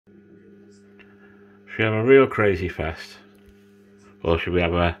Should we have a real crazy fest? Or should we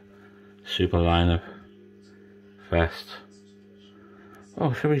have a super lineup fest?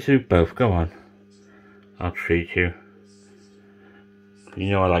 Oh, shall we do both? Go on. I'll treat you.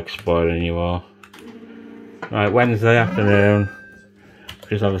 You know I like spoiling you all. Right, Wednesday afternoon.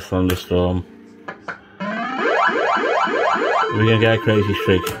 Just have a thunderstorm. We're gonna get a crazy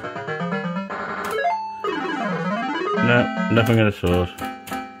streak. No, nothing of the sort.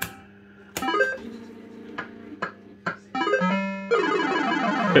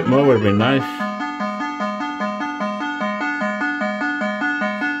 A bit more would have been nice.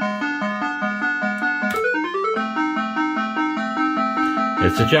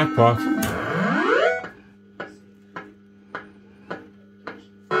 It's a jackpot.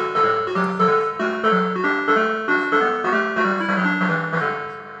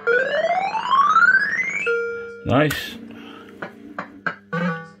 Nice.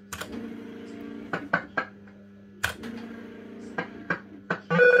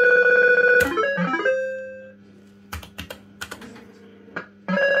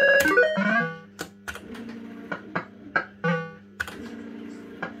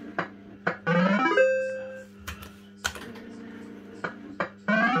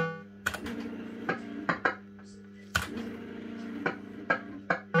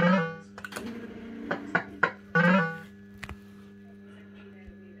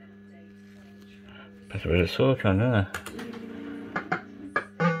 That's a bit of sort on, isn't it?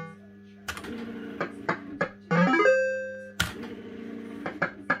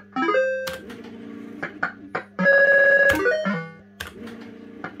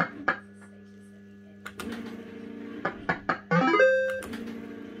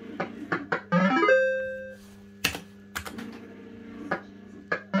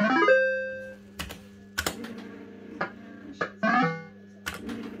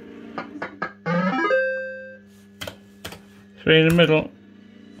 Three in the middle.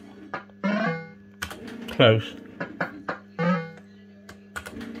 Close.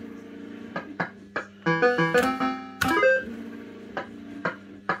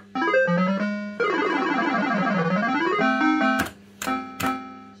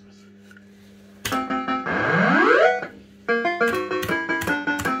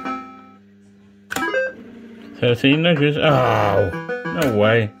 $13 nudges. Oh, no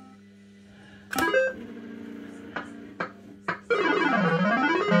way.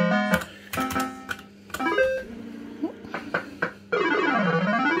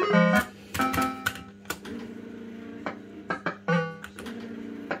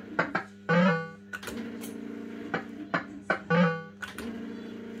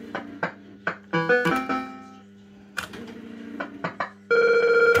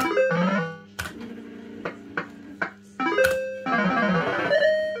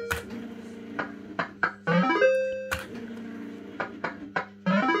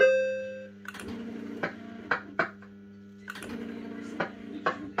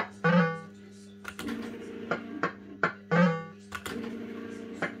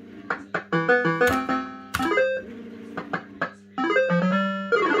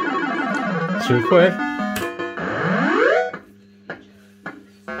 £2.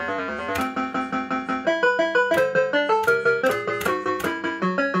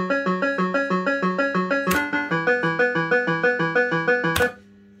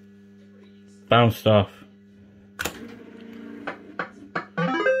 Bounced off.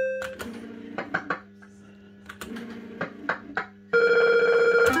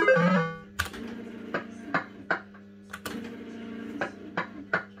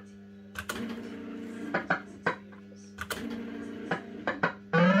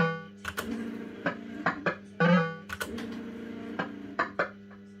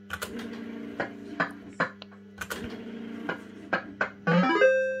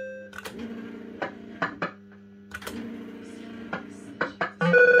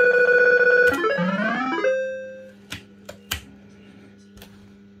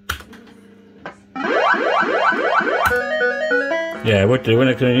 Yeah, we're doing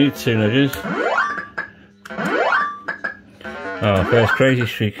it, gonna need 2 nudges. Oh, first crazy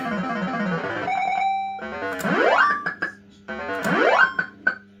streak.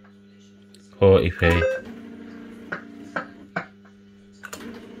 £40p.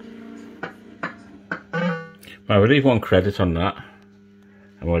 Right, we'll leave 1 credit on that,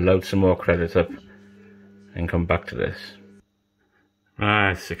 and we'll load some more credits up and come back to this.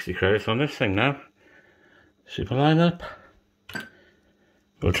 Right, 60 credits on this thing now. Super lineup.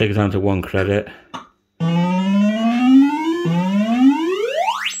 We'll take it down to 1 credit.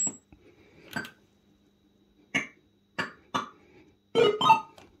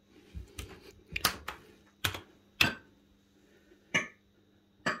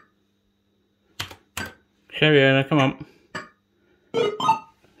 Cheerio, come on.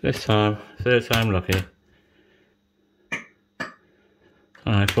 This time, third time lucky.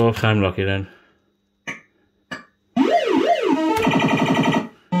 Alright, fourth time lucky then.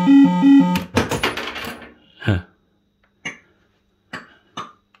 Huh.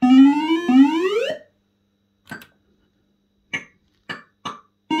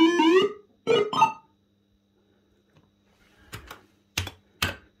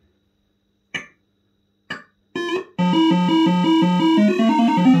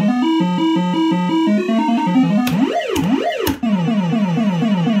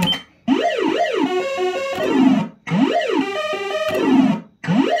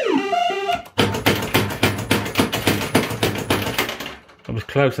 I was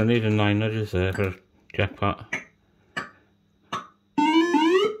close, I needed 9 nudges there for a jackpot.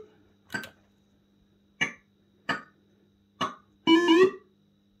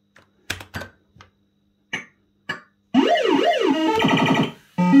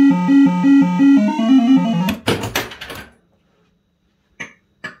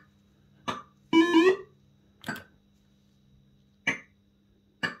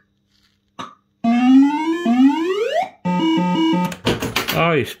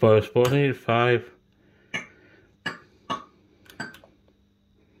 Oh, you spoiled sport, I needed 5.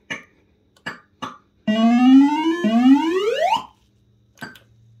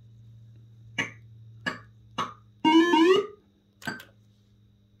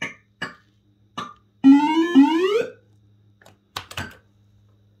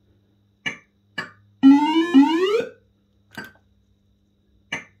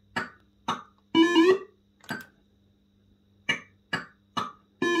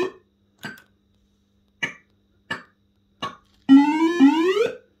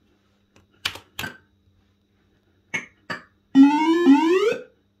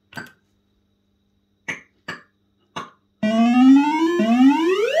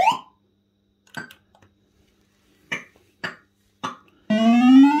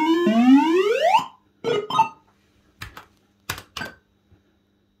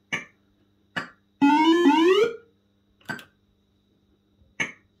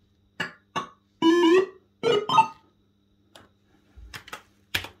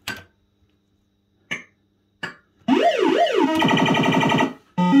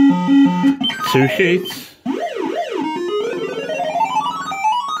 Two sheets.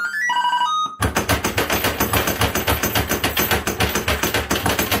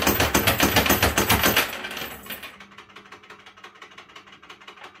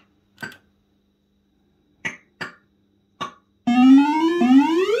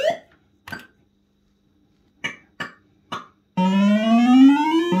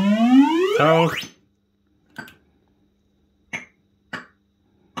 Oh.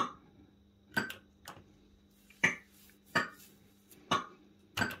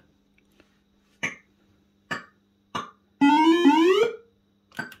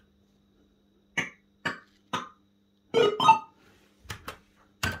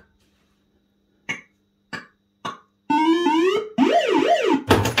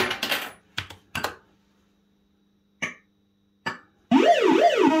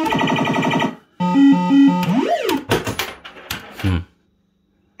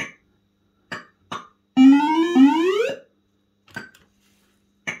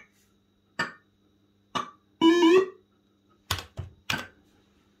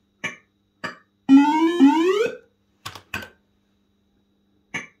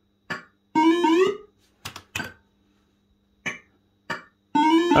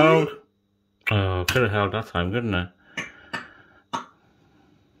 Oh. Oh, could have held that time, couldn't I?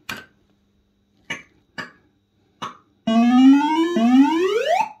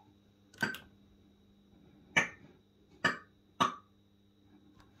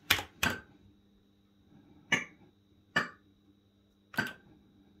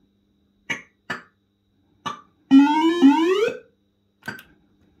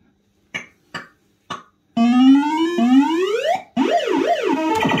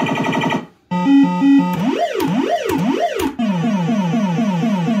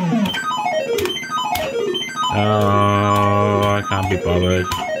 Oh, I can't be bothered.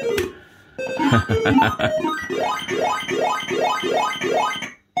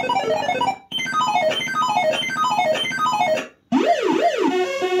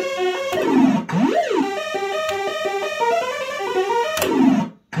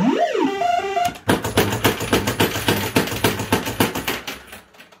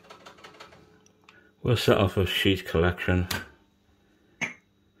 We'll set off a sheet collection.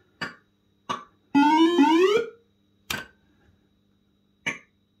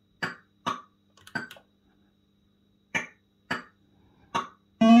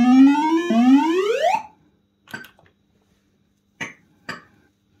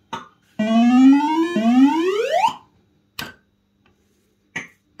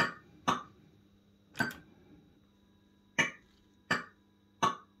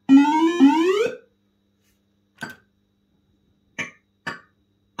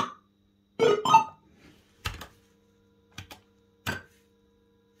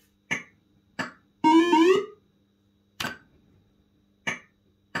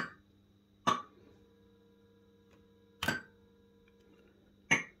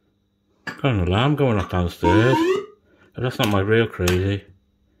 Got an alarm going off downstairs, but that's not my Reel Crazy.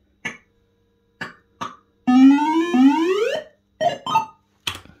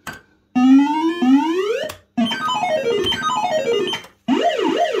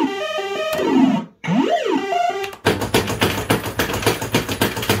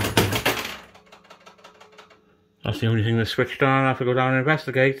 That's the only thing that's switched on. I have to go down and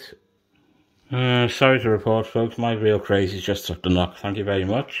investigate. Sorry to report, folks, my Reel Crazy's just took the knock. Thank you very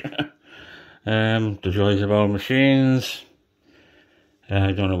much. The joys of old machines.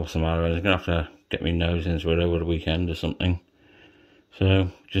 I don't know what's the matter. I'm gonna have to get my nose into it over the weekend or something.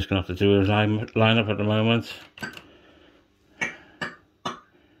 So just gonna have to do a lineup at the moment.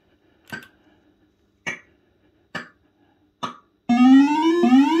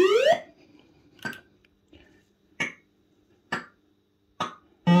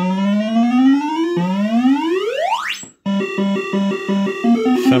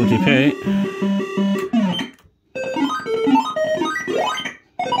 £70p.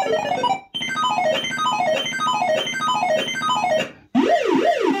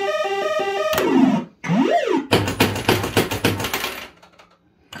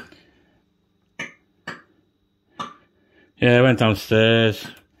 Yeah, I went downstairs.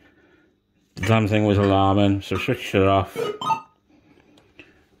 The damn thing was alarming, so I switched it off.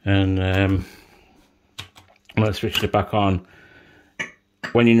 And when I switched it back on,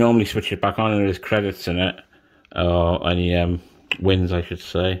 when you normally switch it back on and there's credits in it, or any wins I should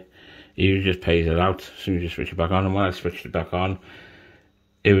say, you just pays it out as soon as you switch it back on. And when I switched it back on,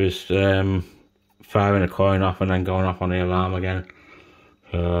 it was firing a coin off and then going off on the alarm again.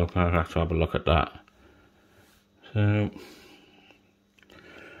 So I'll have to have a look at that. So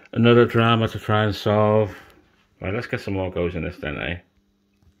another drama to try and solve. Right, let's get some more goes in this then, eh?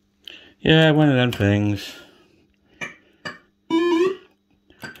 Yeah, one of them things.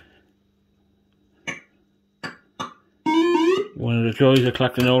 One of the joys of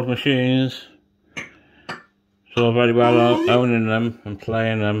collecting old machines. It's all very well owning them and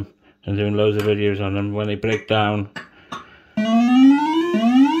playing them and doing loads of videos on them. When they break down,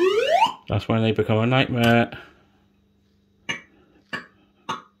 that's when they become a nightmare.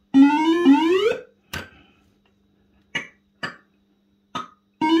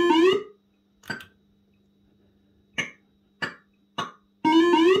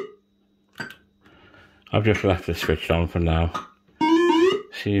 I've just left it switched on for now.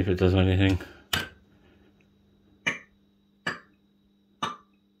 See if it does anything.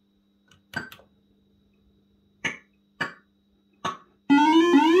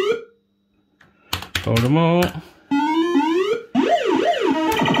 Hold them all.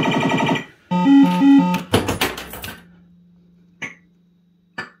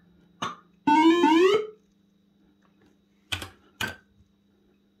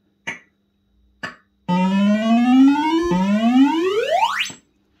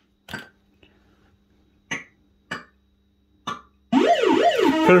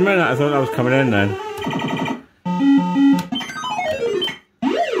 For a minute I thought that was coming in then.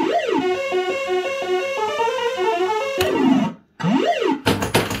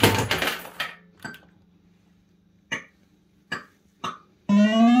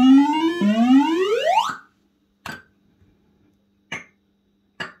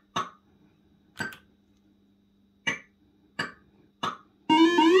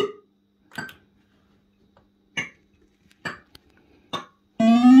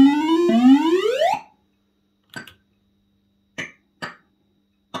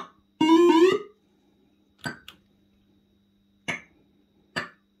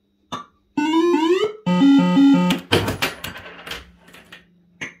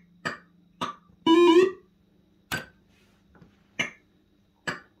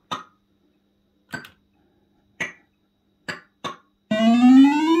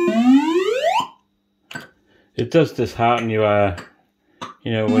 It does dishearten you,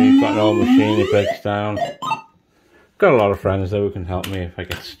 you know, when you've got an old machine, it breaks down. Got a lot of friends though who can help me if I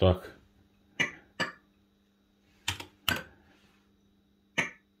get stuck.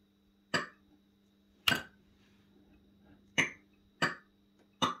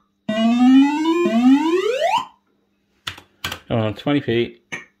 Come on, 20p.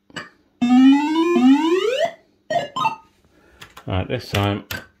 Alright, this time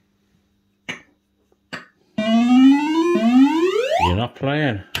you're not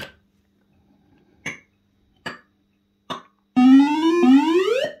playing.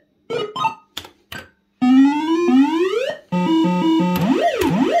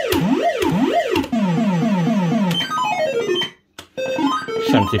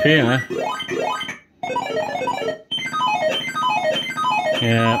 £70p, huh?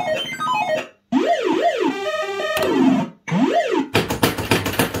 Yeah.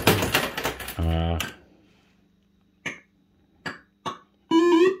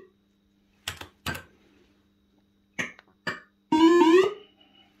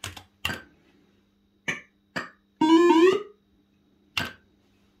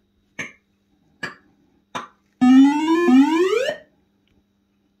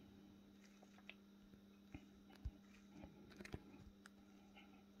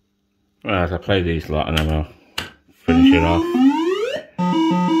 Right, I play these lot and then I'll finish it off.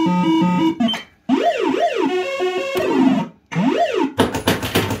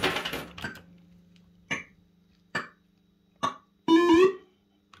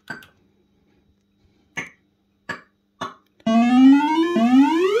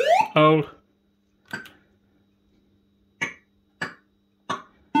 Hold.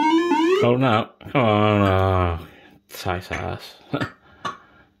 Hold now. Come on. Oh, tight ass.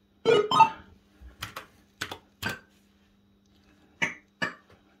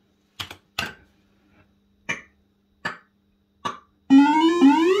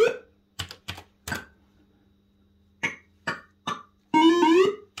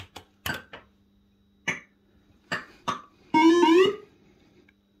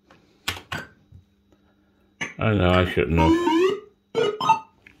 I know I shouldn't have.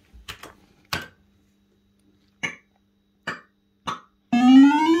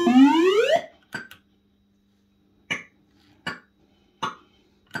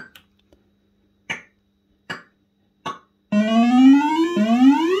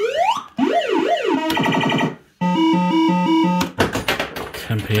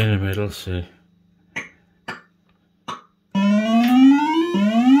 Tempe in the middle, see.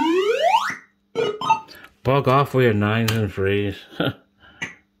 Bog off with your 9s and 3s.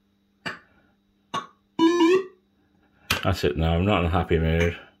 That's it now, I'm not in a happy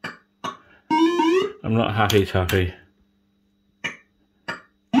mood. I'm not happy tappy.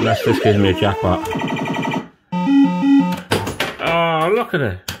 Unless this gives me a jackpot. Oh, look at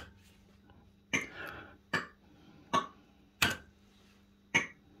it.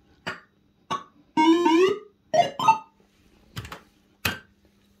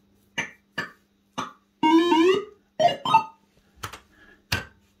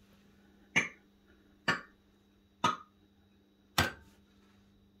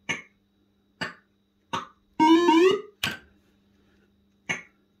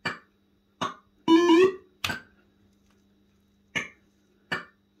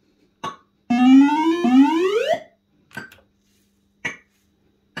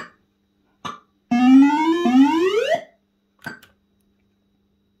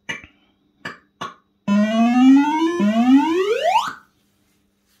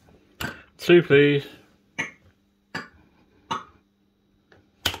 Two, please.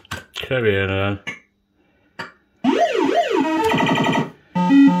 Carry on.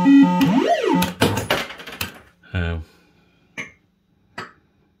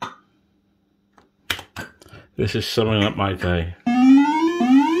 This is summing up my day.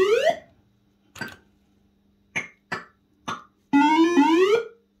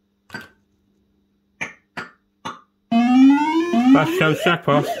 Last chance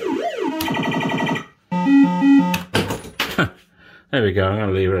jackpot. There we go, I'm going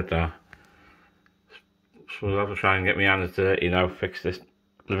to leave it at that. So I'll have to try and get my hands dirty, you know, fix this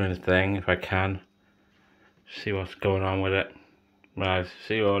living thing if I can. See what's going on with it. Right,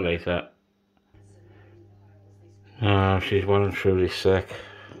 see you all later. Oh, she's well and truly sick.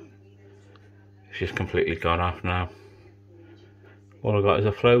 She's completely gone off now. All I got is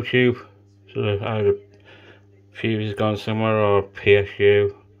a flow tube. So either a fuse has gone somewhere or a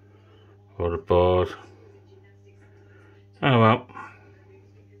PSU or a board. Oh well.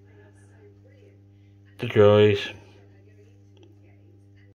 The joys.